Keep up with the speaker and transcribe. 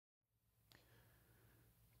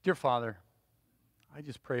Dear Father, I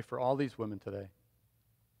just pray for all these women today.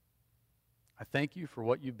 I thank you for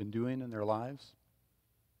what you've been doing in their lives.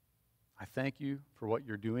 I thank you for what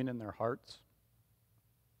you're doing in their hearts.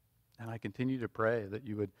 And I continue to pray that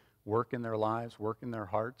you would work in their lives, work in their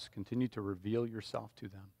hearts, continue to reveal yourself to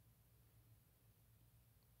them.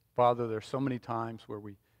 Father, there's so many times where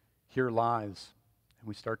we hear lies and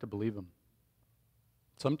we start to believe them.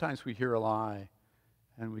 Sometimes we hear a lie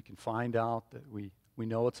and we can find out that we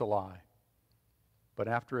know it's a lie. But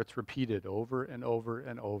after it's repeated over and over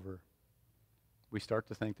and over, we start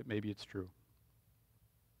to think that maybe it's true.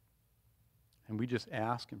 And we just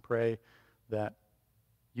ask and pray that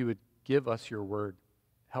you would give us your word.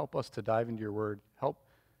 Help us to dive into your word.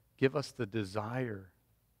 Give us the desire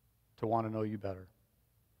to want to know you better.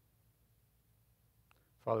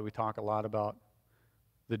 Father, we talk a lot about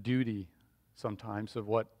the duty sometimes of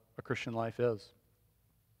what a Christian life is.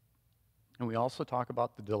 And we also talk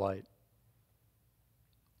about the delight.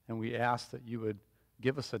 And we ask that you would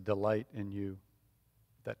give us a delight in you,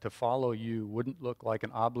 that to follow you wouldn't look like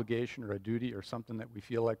an obligation or a duty or something that we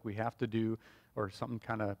feel like we have to do or some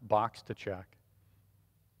kind of box to check,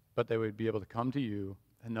 but they would be able to come to you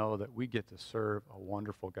and know that we get to serve a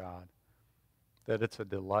wonderful God, that it's a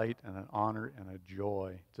delight and an honor and a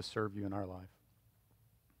joy to serve you in our life.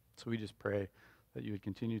 So we just pray that you would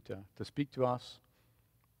continue to speak to us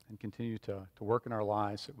and continue to work in our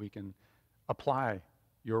lives, that we can apply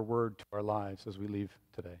your word to our lives as we leave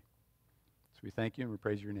today. So we thank you and we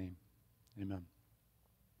praise your name. Amen.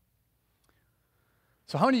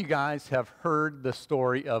 So how many of you guys have heard the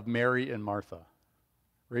story of Mary and Martha?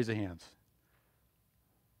 Raise your hands.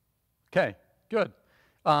 Okay, good.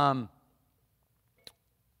 Mary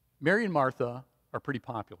and Martha are pretty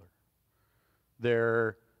popular.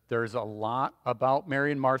 There's a lot about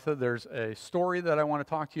Mary and Martha. There's a story that I want to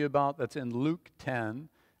talk to you about that's in Luke 10,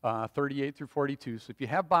 38 through 42. So if you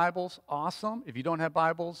have Bibles, awesome. If you don't have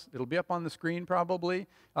Bibles, it'll be up on the screen probably.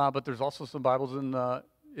 But there's also some Bibles in the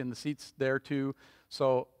seats there too.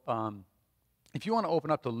 So if you want to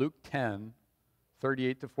open up to Luke 10,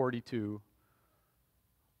 38 to 42,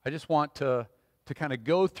 I just want to kind of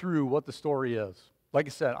go through what the story is. Like I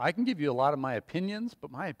said, I can give you a lot of my opinions,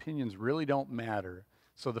 but my opinions really don't matter.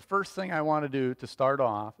 So the first thing I want to do to start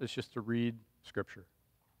off is just to read Scripture.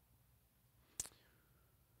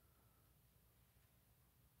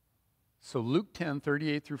 So Luke 10,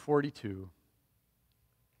 38 through 42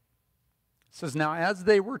 says, "Now as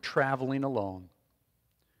they were traveling alone,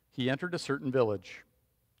 he entered a certain village,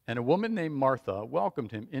 and a woman named Martha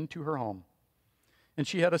welcomed him into her home. And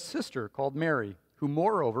she had a sister called Mary, who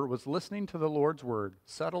moreover was listening to the Lord's word,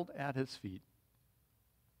 settled at his feet.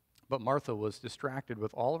 But Martha was distracted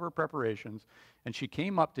with all of her preparations, and she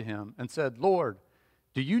came up to him and said, 'Lord,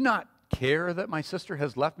 do you not care that my sister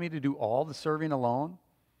has left me to do all the serving alone?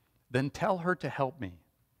 Then tell her to help me.'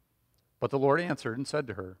 But the Lord answered and said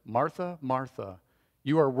to her, 'Martha, Martha,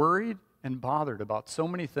 you are worried and bothered about so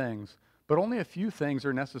many things, but only a few things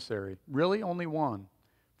are necessary, really only one.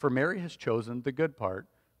 For Mary has chosen the good part,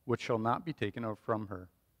 which shall not be taken from her.'"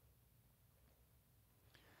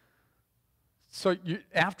 So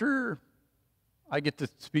after I get to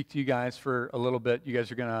speak to you guys for a little bit, you guys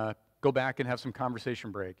are going to go back and have some conversation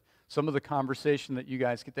break. Some of the conversation that you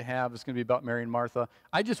guys get to have is going to be about Mary and Martha.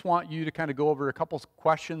 I just want you to kind of go over a couple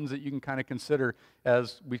questions that you can kind of consider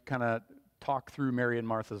as we kind of talk through Mary and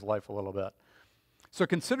Martha's life a little bit. So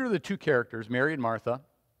consider the two characters, Mary and Martha.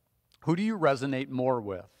 Who do you resonate more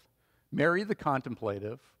with? Mary the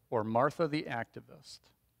contemplative or Martha the activist?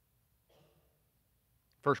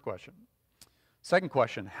 First question. Second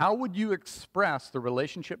question, how would you express the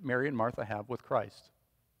relationship Mary and Martha have with Christ?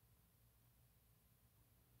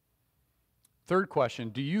 Third question,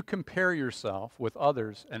 do you compare yourself with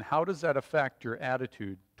others, and how does that affect your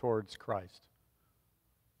attitude towards Christ?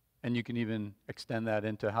 And you can even extend that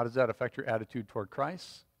into how does that affect your attitude toward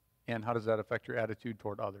Christ, and how does that affect your attitude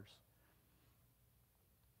toward others?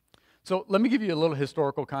 So let me give you a little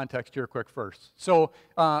historical context here quick first. So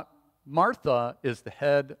Martha is the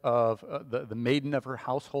head of the maiden of her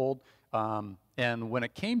household, and when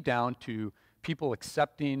it came down to people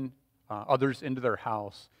accepting others into their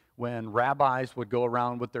house, when rabbis would go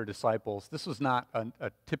around with their disciples, this was not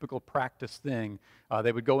a typical practice thing.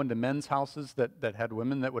 They would go into men's houses that had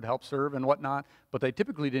women that would help serve and whatnot, but they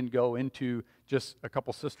typically didn't go into just a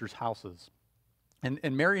couple sisters' houses.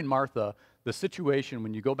 And Mary and Martha, the situation,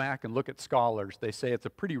 when you go back and look at scholars, they say it's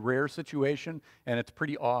a pretty rare situation, and it's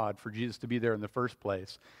pretty odd for Jesus to be there in the first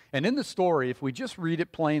place. And in the story, if we just read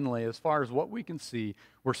it plainly, as far as what we can see,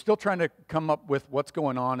 we're still trying to come up with what's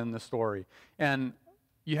going on in the story. And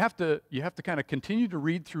you have to kind of continue to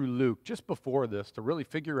read through Luke just before this to really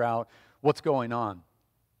figure out what's going on.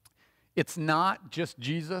 It's not just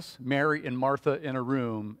Jesus, Mary, and Martha in a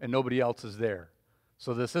room and nobody else is there.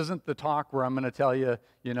 So this isn't the talk where I'm going to tell you,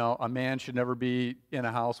 a man should never be in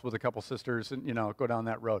a house with a couple sisters and, go down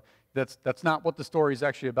that road. That's not what the story is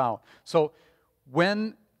actually about. So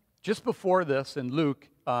just before this in Luke,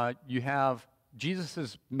 you have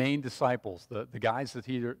Jesus' main disciples, the guys that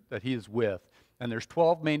he is with. And there's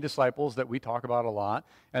 12 main disciples that we talk about a lot.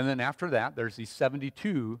 And then after that, there's these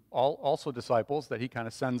 72 also disciples that he kind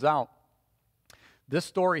of sends out. This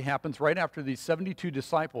story happens right after these 72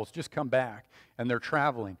 disciples just come back and they're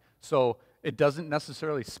traveling. So it doesn't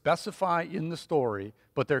necessarily specify in the story,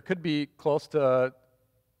 but there could be close to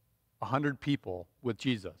 100 people with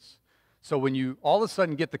Jesus. So when you all of a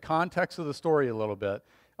sudden get the context of the story a little bit,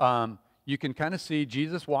 you can kind of see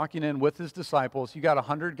Jesus walking in with his disciples. You got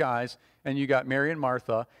 100 guys, and you got Mary and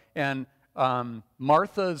Martha. And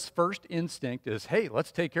Martha's first instinct is, hey,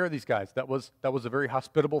 let's take care of these guys. That was a very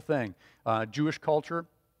hospitable thing. Jewish culture,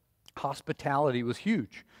 hospitality was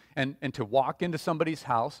huge. And to walk into somebody's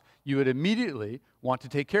house, you would immediately want to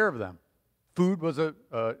take care of them. Food was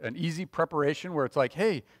an easy preparation where it's like,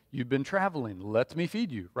 hey, you've been traveling, let me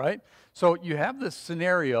feed you, right? So you have this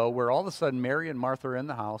scenario where all of a sudden Mary and Martha are in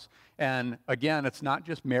the house, and again, it's not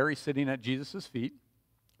just Mary sitting at Jesus' feet,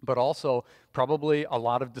 but also probably a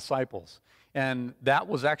lot of disciples. And that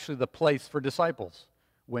was actually the place for disciples.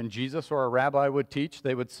 When Jesus or a rabbi would teach,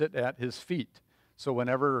 they would sit at his feet. So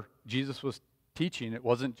whenever Jesus was teaching, it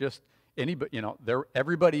wasn't just anybody,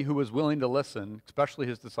 everybody who was willing to listen, especially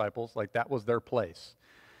his disciples, like that was their place.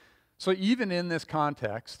 So even in this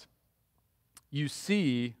context, you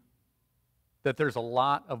see that there's a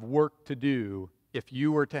lot of work to do if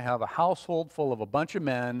you were to have a household full of a bunch of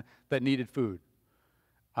men that needed food.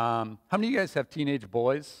 How many of you guys have teenage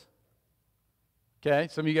boys? Okay,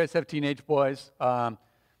 some of you guys have teenage boys.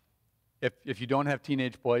 If you don't have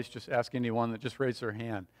teenage boys, just ask anyone that just raised their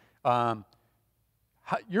hand.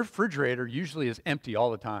 Your refrigerator usually is empty all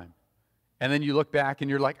the time. And then you look back and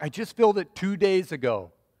you're like, I just filled it 2 days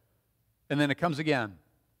ago. And then it comes again.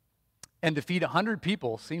 And to feed 100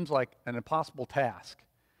 people seems like an impossible task.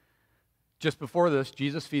 Just before this,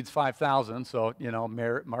 Jesus feeds 5,000. So,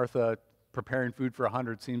 Martha preparing food for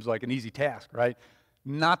 100 seems like an easy task, right?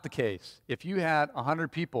 Not the case. If you had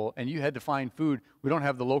 100 people and you had to find food, we don't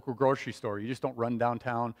have the local grocery store. You just don't run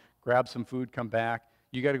downtown, grab some food, come back.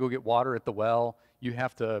 You got to go get water at the well. You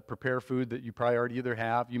have to prepare food that you probably already either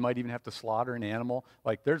have. You might even have to slaughter an animal.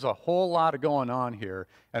 Like, there's a whole lot of going on here.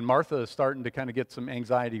 And Martha is starting to kind of get some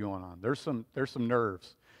anxiety going on. There's some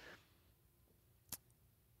nerves.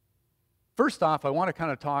 First off, I want to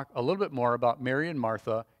kind of talk a little bit more about Mary and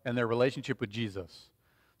Martha and their relationship with Jesus.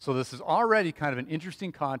 So this is already kind of an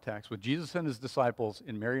interesting context with Jesus and his disciples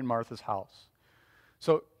in Mary and Martha's house.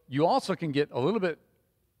 So you also can get a little bit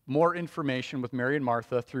more information with Mary and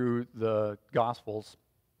Martha through the Gospels.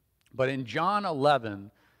 But in John 11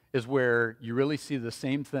 is where you really see the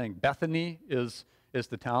same thing. Bethany is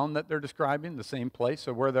the town that they're describing, the same place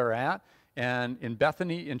of where they're at. And in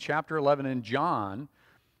Bethany, in chapter 11 in John,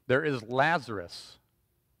 there is Lazarus,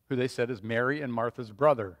 who they said is Mary and Martha's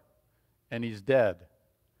brother, and he's dead.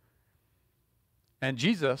 And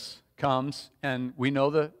Jesus comes, and we know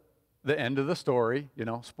the end of the story,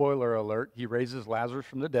 spoiler alert, he raises Lazarus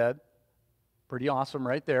from the dead. Pretty awesome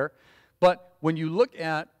right there. But when you look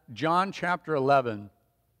at John chapter 11,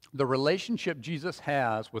 the relationship Jesus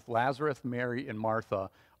has with Lazarus, Mary, and Martha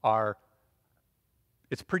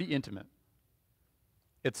it's pretty intimate.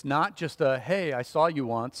 It's not just a, hey, I saw you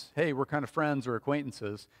once, hey, we're kind of friends or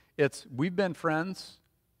acquaintances. It's, we've been friends,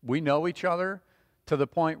 we know each other, to the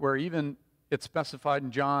point where even it's specified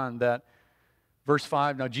in John that Verse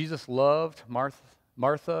 5, now Jesus loved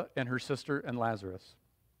Martha and her sister and Lazarus.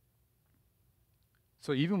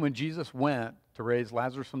 So even when Jesus went to raise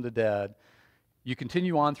Lazarus from the dead, you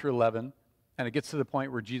continue on through 11, and it gets to the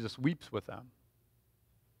point where Jesus weeps with them.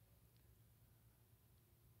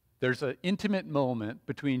 There's an intimate moment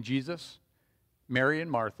between Jesus, Mary, and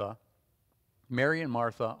Martha. Mary and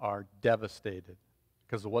Martha are devastated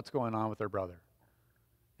because of what's going on with their brother.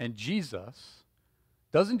 And Jesus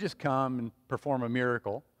doesn't just come and perform a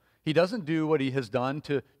miracle. He doesn't do what he has done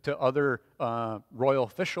to other royal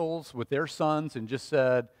officials with their sons and just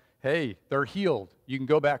said, hey, they're healed. You can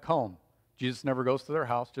go back home. Jesus never goes to their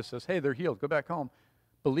house, just says, hey, they're healed. Go back home.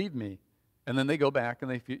 Believe me. And then they go back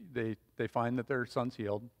and they find that their son's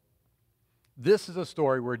healed. This is a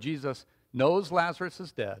story where Jesus knows Lazarus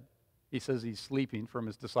is dead. He says he's sleeping from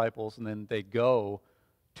his disciples, and then they go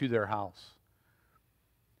to their house.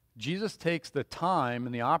 Jesus takes the time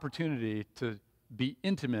and the opportunity to be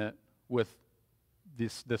intimate with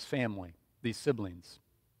this family, these siblings.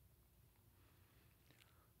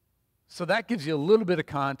 So that gives you a little bit of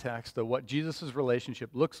context of what Jesus' relationship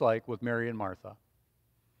looks like with Mary and Martha.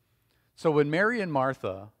 So when Mary and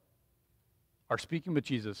Martha are speaking with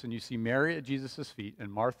Jesus, and you see Mary at Jesus' feet,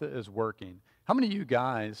 and Martha is working, how many of you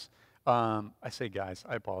guys, I say guys,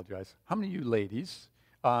 I apologize, how many of you ladies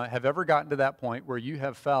have ever gotten to that point where you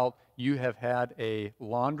have felt you have had a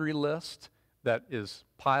laundry list that is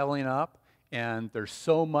piling up, and there's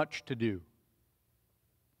so much to do?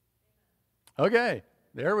 Okay.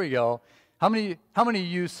 There we go. How many of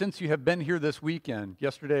you, since you have been here this weekend,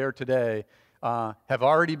 yesterday or today, have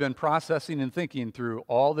already been processing and thinking through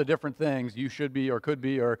all the different things you should be or could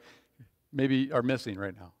be or maybe are missing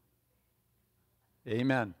right now?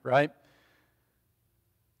 Amen, right?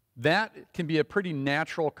 That can be a pretty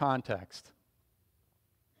natural context.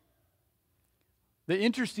 The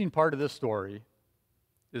interesting part of this story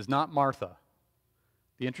is not Martha.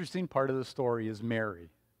 The interesting part of the story is Mary.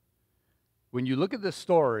 When you look at this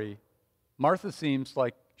story, Martha seems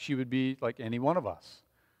like she would be like any one of us.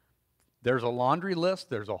 There's a laundry list,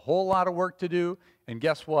 there's a whole lot of work to do, and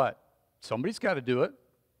guess what? Somebody's got to do it.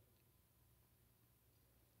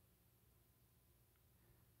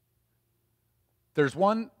 There's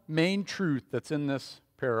one main truth that's in this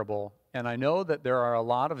parable, and I know that there are a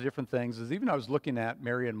lot of different things. As even I was looking at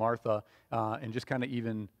Mary and Martha and just kind of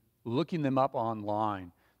even looking them up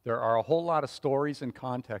online, there are a whole lot of stories and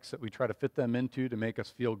contexts that we try to fit them into to make us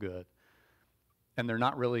feel good. And they're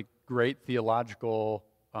not really great theological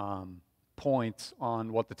points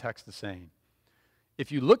on what the text is saying.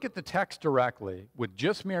 If you look at the text directly, with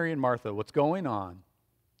just Mary and Martha, what's going on,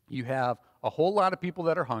 you have a whole lot of people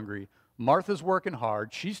that are hungry. Martha's working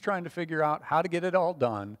hard. She's trying to figure out how to get it all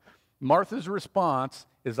done. Martha's response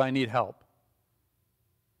is, I need help.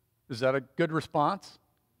 Is that a good response?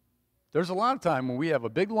 There's a lot of time when we have a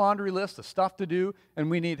big laundry list of stuff to do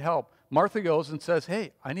and we need help. Martha goes and says,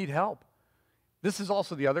 hey, I need help. This is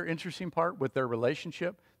also the other interesting part with their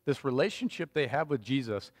relationship. This relationship they have with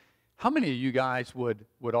Jesus. How many of you guys would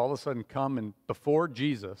all of a sudden come and before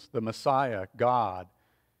Jesus, the Messiah, God,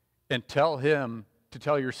 and tell him to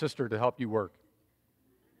tell your sister to help you work?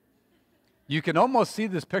 You can almost see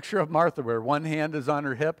this picture of Martha where one hand is on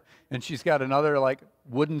her hip and she's got another like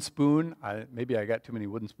wooden spoon. Maybe I got too many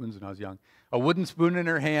wooden spoons when I was young. A wooden spoon in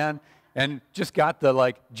her hand and just got the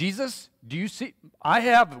like, Jesus, do you see? I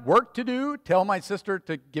have work to do. Tell my sister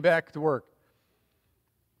to get back to work.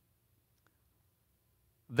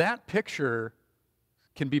 That picture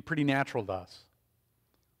can be pretty natural to us.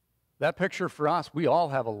 That picture for us, we all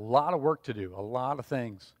have a lot of work to do, a lot of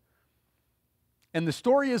things. And the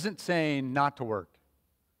story isn't saying not to work.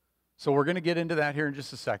 So we're going to get into that here in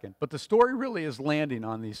just a second. But the story really is landing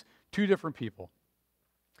on these two different people.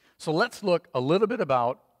 So let's look a little bit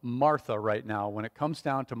about Martha right now when it comes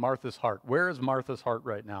down to Martha's heart. Where is Martha's heart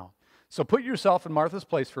right now? So put yourself in Martha's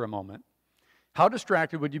place for a moment. How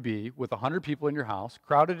distracted would you be with 100 people in your house,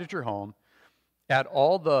 crowded at your home, at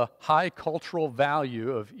all the high cultural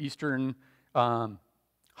value of Eastern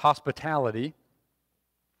hospitality?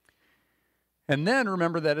 And then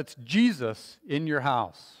remember that it's Jesus in your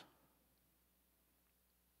house.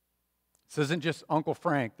 This isn't just Uncle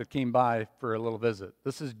Frank that came by for a little visit.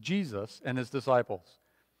 This is Jesus and his disciples.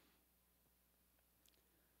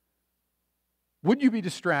 Would you be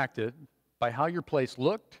distracted by how your place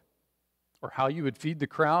looked, or how you would feed the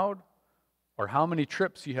crowd, or how many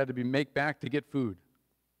trips you had to make back to get food?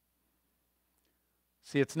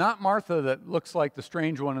 See, it's not Martha that looks like the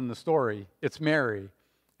strange one in the story. It's Mary.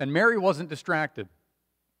 And Mary wasn't distracted.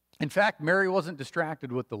 In fact, Mary wasn't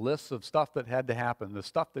distracted with the lists of stuff that had to happen, the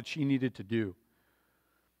stuff that she needed to do.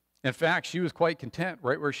 In fact, she was quite content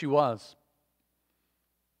right where she was.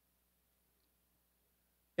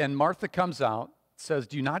 And Martha comes out, says,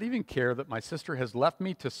 do you not even care that my sister has left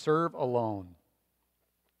me to serve alone?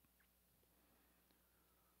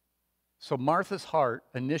 So Martha's heart,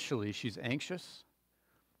 initially, she's anxious.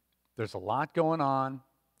 There's a lot going on.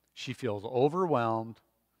 She feels overwhelmed.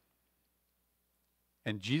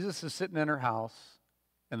 And Jesus is sitting in her house,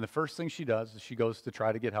 and the first thing she does is she goes to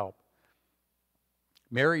try to get help.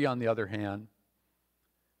 Mary, on the other hand,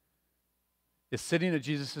 is sitting at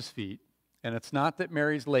Jesus' feet, and it's not that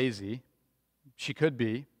Mary's lazy. She could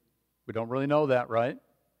be. We don't really know that, right?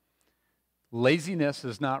 Laziness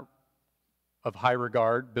is not of high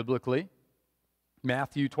regard biblically.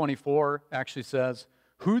 Matthew 24 actually says,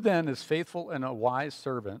 who then is faithful and a wise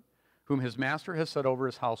servant whom his master has set over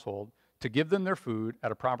his household to give them their food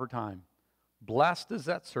at a proper time? Blessed is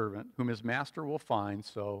that servant whom his master will find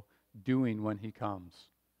so doing when he comes.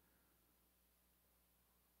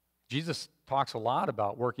 Jesus talks a lot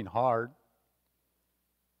about working hard.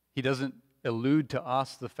 He doesn't allude to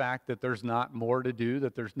us the fact that there's not more to do,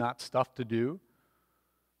 that there's not stuff to do.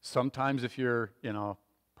 Sometimes if you're,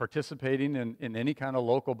 participating in any kind of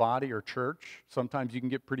local body or church, sometimes you can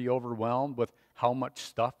get pretty overwhelmed with how much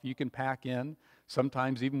stuff you can pack in.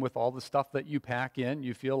 Sometimes even with all the stuff that you pack in,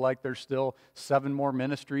 you feel like there's still 7 more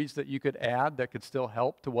ministries that you could add that could still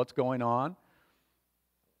help to what's going on.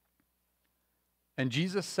 And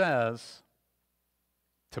Jesus says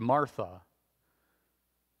to Martha,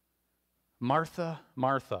 Martha,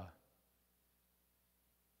 Martha,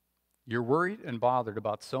 you're worried and bothered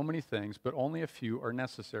about so many things, but only a few are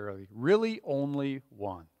necessary. Really, only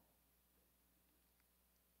one.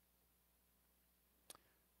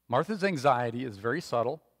 Martha's anxiety is very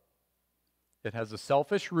subtle. It has a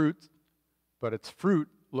selfish root, but its fruit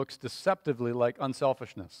looks deceptively like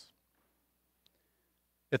unselfishness.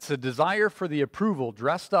 It's a desire for the approval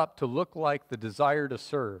dressed up to look like the desire to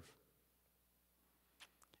serve.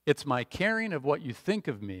 It's my caring of what you think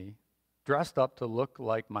of me dressed up to look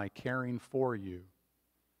like my caring for you.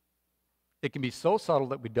 It can be so subtle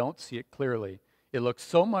that we don't see it clearly. It looks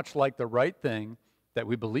so much like the right thing that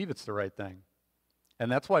we believe it's the right thing.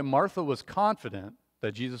 And that's why Martha was confident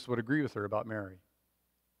that Jesus would agree with her about Mary.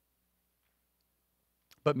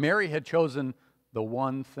 But Mary had chosen the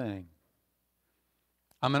one thing.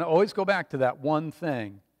 I'm going to always go back to that one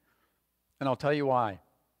thing, and I'll tell you why.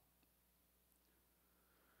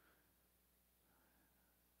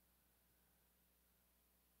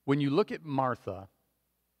 When you look at Martha,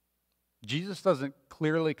 Jesus doesn't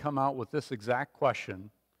clearly come out with this exact question,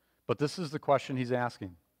 but this is the question he's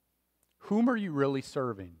asking. Whom are you really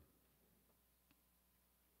serving?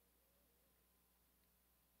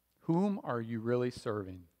 Whom are you really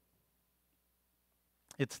serving?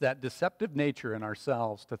 It's that deceptive nature in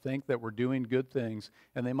ourselves to think that we're doing good things,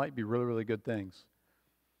 and they might be really, really good things.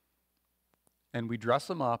 And we dress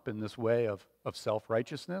them up in this way of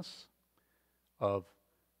self-righteousness, of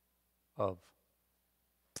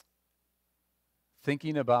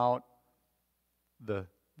thinking about the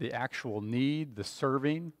actual need, the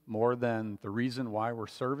serving, more than the reason why we're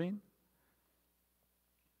serving.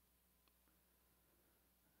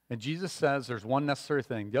 And Jesus says there's one necessary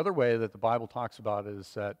thing. The other way that the Bible talks about it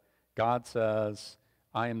is that God says,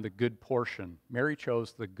 I am the good portion. Mary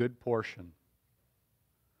chose the good portion.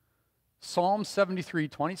 Psalm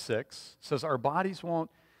 73:26 says our bodies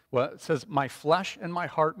won't, it says, my flesh and my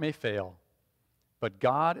heart may fail, but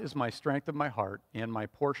God is my strength of my heart and my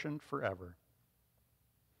portion forever.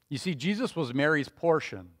 You see, Jesus was Mary's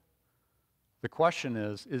portion. The question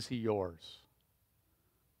is he yours?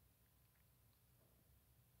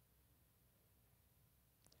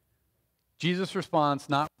 Jesus responds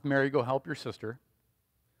not with Mary, go help your sister.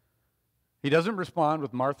 He doesn't respond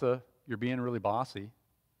with Martha, you're being really bossy.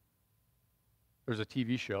 There's a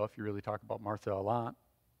TV show, if you really talk about Martha a lot.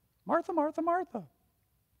 Martha, Martha, Martha.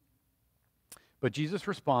 But Jesus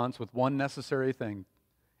responds with one necessary thing.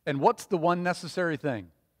 And what's the one necessary thing?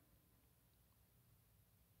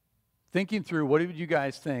 Thinking through, what would you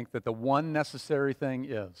guys think that the one necessary thing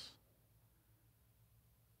is?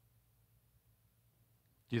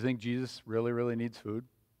 Do you think Jesus really, really needs food?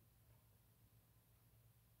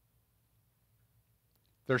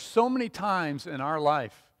 There's so many times in our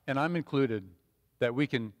life, and I'm included, that we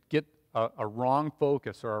can get a wrong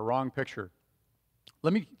focus or a wrong picture.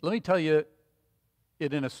 Let me tell you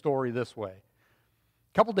it in a story this way.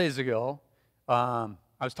 A couple days ago, I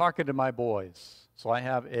was talking to my boys. So I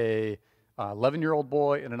have a 11-year-old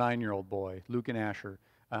boy and a 9-year-old boy, Luke and Asher.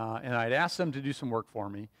 And I'd asked them to do some work for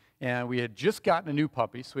me. And we had just gotten a new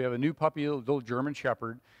puppy. So we have a new puppy, a little German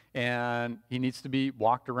Shepherd, and he needs to be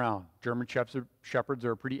walked around. German Shepherds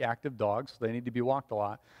are pretty active dogs. So they need to be walked a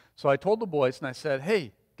lot. So I told the boys, and I said,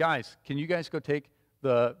 hey, guys, can you guys go take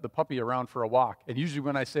the puppy around for a walk? And usually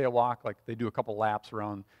when I say a walk, like they do a couple laps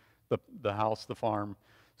around the house, the farm.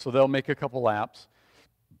 So they'll make a couple laps.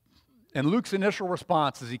 And Luke's initial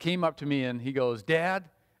response is he came up to me and he goes, Dad,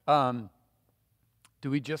 do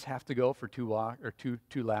we just have to go for two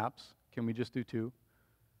laps? Can we just do 2?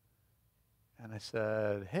 And I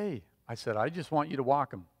said, hey, I just want you to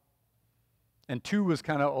walk him. And 2 was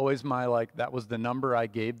kind of always that was the number I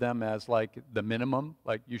gave them as the minimum,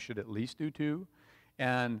 you should at least do 2.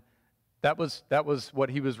 And that was what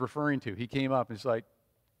he was referring to. He came up and he's like,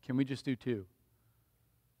 can we just do 2?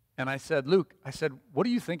 And I said, Luke, what are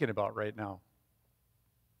you thinking about right now?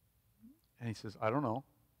 And he says, I don't know.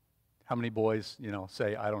 How many boys,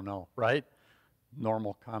 say, I don't know, right?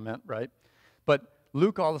 Normal comment, right? But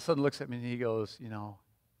Luke all of a sudden looks at me and he goes,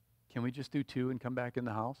 can we just do 2 and come back in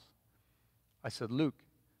the house? I said, Luke,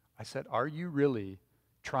 are you really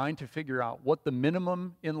trying to figure out what the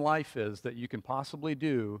minimum in life is that you can possibly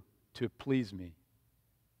do to please me?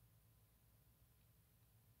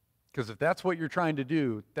 Because if that's what you're trying to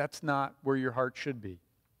do, that's not where your heart should be.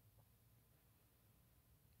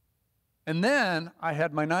 And then I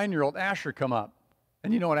had my 9-year-old Asher come up.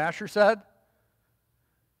 And you know what Asher said?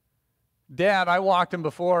 Dad, I walked him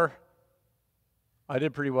before. I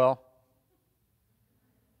did pretty well.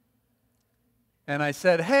 And I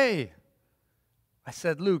said, hey,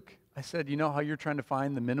 Luke, you know how you're trying to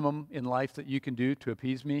find the minimum in life that you can do to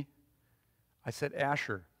appease me? I said,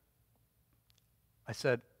 Asher,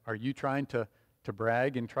 are you trying to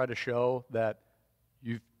brag and try to show that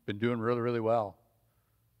you've been doing really, really well?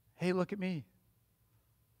 Hey, look at me.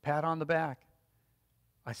 Pat on the back.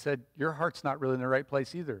 I said, your heart's not really in the right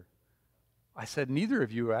place either. I said, neither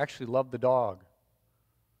of you actually love the dog.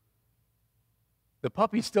 The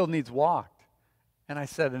puppy still needs walked. And I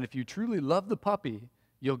said, and if you truly love the puppy,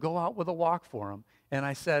 you'll go out with a walk for him. And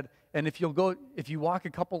I said, and if you walk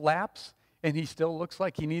a couple laps and he still looks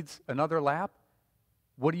like he needs another lap,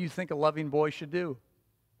 what do you think a loving boy should do?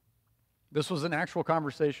 This was an actual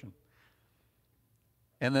conversation.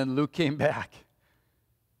 And then Luke came back.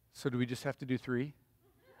 So do we just have to do 3?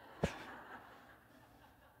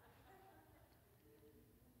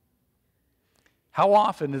 How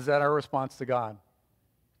often is that our response to God?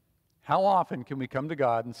 How often can we come to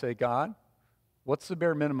God and say, God, what's the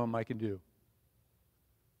bare minimum I can do?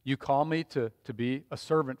 You call me to be a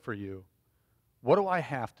servant for you. What do I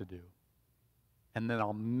have to do? And then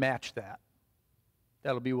I'll match that.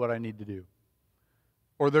 That'll be what I need to do.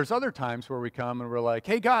 Or there's other times where we come and we're like,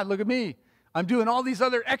 hey, God, look at me. I'm doing all these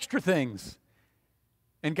other extra things.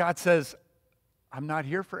 And God says, I'm not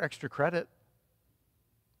here for extra credit.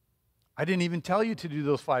 I didn't even tell you to do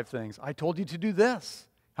those 5 things. I told you to do this.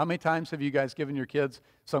 How many times have you guys given your kids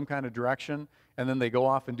some kind of direction and then they go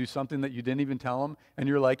off and do something that you didn't even tell them and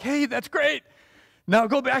you're like, hey, that's great. Now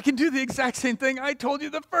go back and do the exact same thing I told you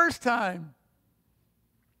the first time.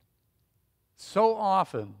 So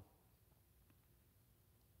often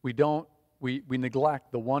we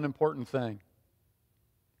neglect the one important thing.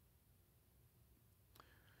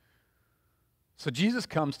 So Jesus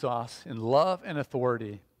comes to us in love and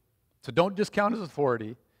authority. So don't discount his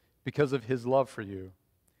authority because of his love for you.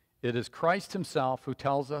 It is Christ himself who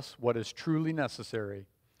tells us what is truly necessary.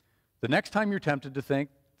 The next time you're tempted to think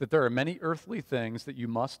that there are many earthly things that you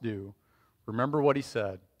must do, remember what he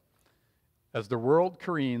said. As the world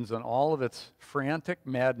careens on all of its frantic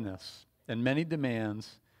madness and many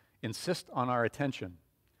demands insist on our attention,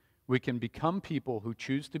 we can become people who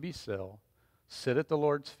choose to be still, sit at the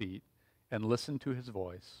Lord's feet, and listen to his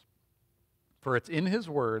voice. For it's in his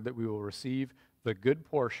word that we will receive the good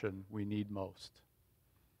portion we need most.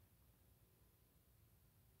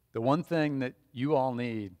 The one thing that you all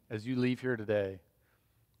need as you leave here today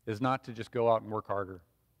is not to just go out and work harder.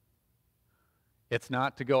 It's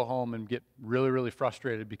not to go home and get really, really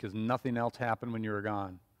frustrated because nothing else happened when you were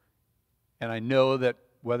gone. And I know that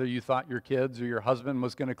whether you thought your kids or your husband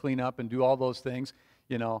was going to clean up and do all those things,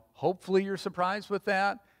 hopefully you're surprised with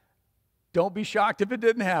that. Don't be shocked if it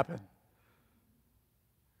didn't happen.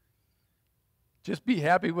 Just be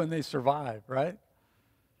happy when they survive, right?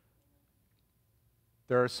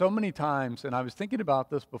 There are so many times, and I was thinking about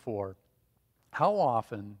this before, how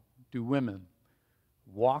often do women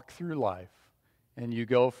walk through life and you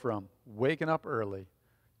go from waking up early,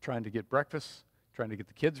 trying to get breakfast, trying to get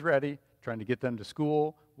the kids ready, trying to get them to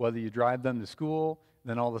school, whether you drive them to school,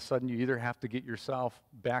 then all of a sudden you either have to get yourself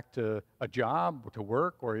back to a job, to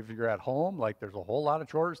work, or if you're at home, like there's a whole lot of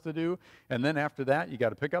chores to do. And then after that, you got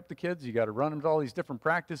to pick up the kids, you got to run them to all these different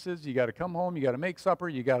practices, you got to come home, you got to make supper,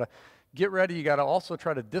 you got to get ready, you got to also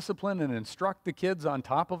try to discipline and instruct the kids on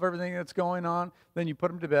top of everything that's going on. Then you put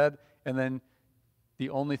them to bed, and then the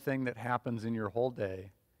only thing that happens in your whole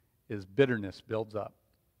day is bitterness builds up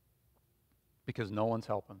because no one's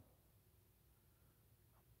helping.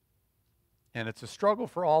 And it's a struggle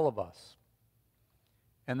for all of us.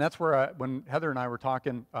 And that's where when Heather and I were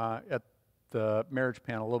talking at the marriage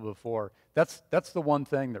panel a little bit before, that's the one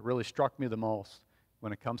thing that really struck me the most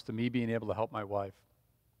when it comes to me being able to help my wife.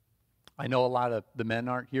 I know a lot of the men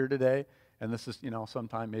aren't here today, and this is,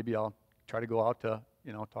 sometime maybe I'll try to go out to,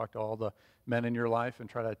 talk to all the men in your life and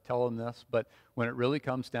try to tell them this. But when it really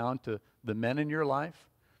comes down to the men in your life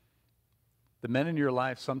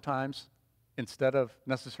sometimes, instead of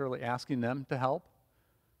necessarily asking them to help,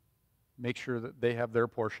 make sure that they have their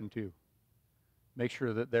portion too. Make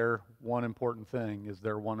sure that their one important thing is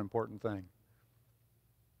their one important thing.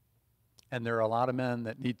 And there are a lot of men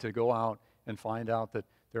that need to go out and find out that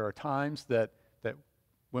there are times that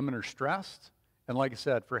women are stressed. And like I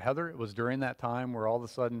said, for Heather, it was during that time where all of a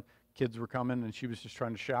sudden kids were coming and she was just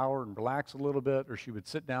trying to shower and relax a little bit, or she would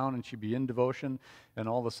sit down and she'd be in devotion, and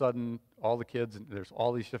all of a sudden all the kids, and there's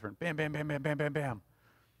all these different bam, bam, bam, bam, bam, bam, bam.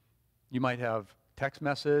 You might have text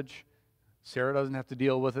message. Sarah doesn't have to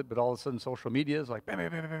deal with it, but all of a sudden social media is like bam,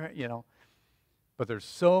 bam, bam, bam, bam, you know. But there's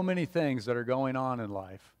so many things that are going on in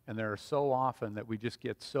life, and there are so often that we just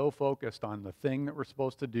get so focused on the thing that we're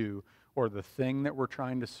supposed to do or the thing that we're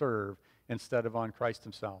trying to serve instead of on Christ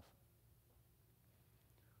himself.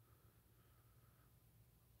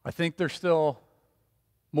 I think there's still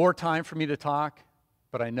more time for me to talk,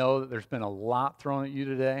 but I know that there's been a lot thrown at you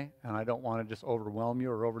today, and I don't want to just overwhelm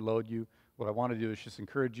you or overload you. What I want to do is just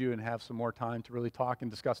encourage you and have some more time to really talk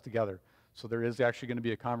and discuss together. So there is actually going to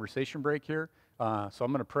be a conversation break here. So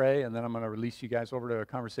I'm going to pray, and then I'm going to release you guys over to a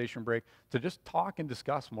conversation break to just talk and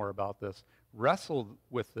discuss more about this. Wrestle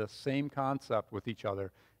with this same concept with each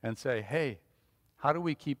other and say, hey, how do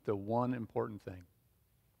we keep the one important thing?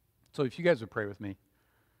 So if you guys would pray with me.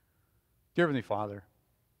 Dear Heavenly Father,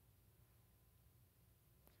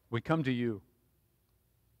 we come to you.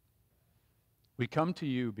 We come to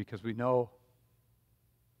you because we know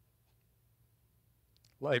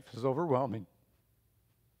life is overwhelming.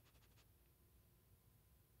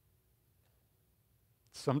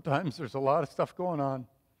 Sometimes there's a lot of stuff going on.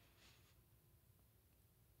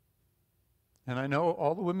 And I know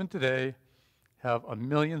all the women today have a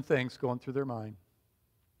million things going through their mind.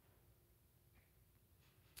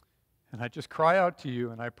 And I just cry out to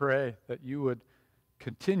you, and I pray that you would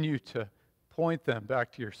continue to point them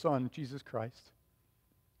back to your Son, Jesus Christ.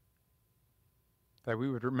 That we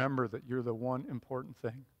would remember that you're the one important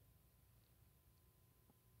thing.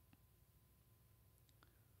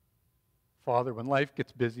 Father, when life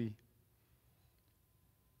gets busy,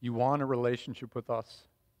 you want a relationship with us,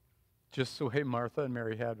 just the way Martha and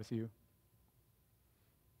Mary had with you.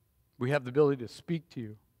 We have the ability to speak to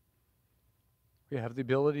you. We have the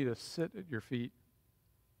ability to sit at your feet,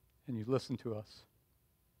 and you listen to us.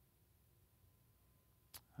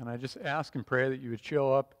 And I just ask and pray that you would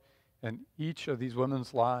show up in each of these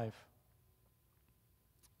women's life,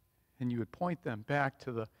 and you would point them back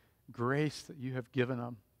to the grace that you have given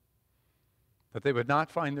them, that they would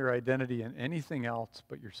not find their identity in anything else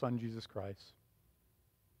but your Son, Jesus Christ.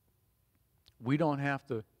 We don't have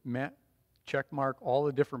to check mark all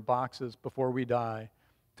the different boxes before we die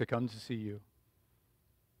to come to see you.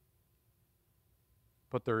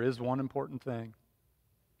 But there is one important thing.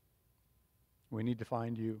 We need to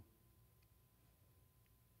find you.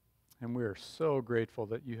 And we are so grateful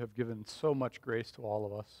that you have given so much grace to all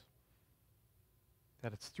of us.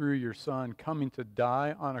 That it's through your Son coming to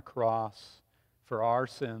die on a cross for our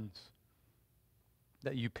sins,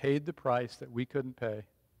 that you paid the price that we couldn't pay.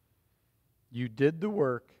 You did the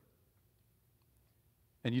work,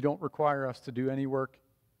 and you don't require us to do any work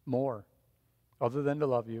more other than to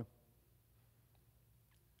love you.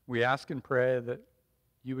 We ask and pray that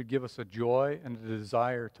you would give us a joy and a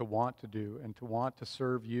desire to want to do and to want to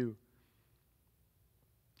serve you.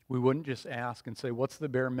 We wouldn't just ask and say, what's the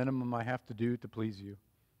bare minimum I have to do to please you?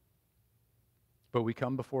 But we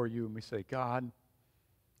come before you and we say, God,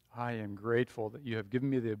 I am grateful that you have given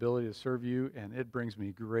me the ability to serve you, and it brings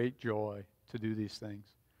me great joy to do these things.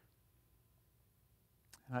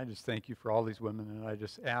 And I just thank you for all these women, and I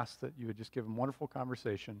just ask that you would just give them wonderful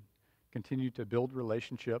conversation, continue to build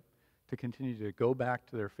relationship, to continue to go back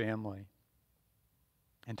to their family,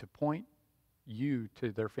 and to point you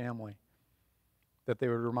to their family, that they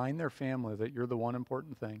would remind their family that you're the one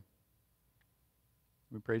important thing.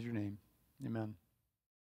 We praise your name. Amen.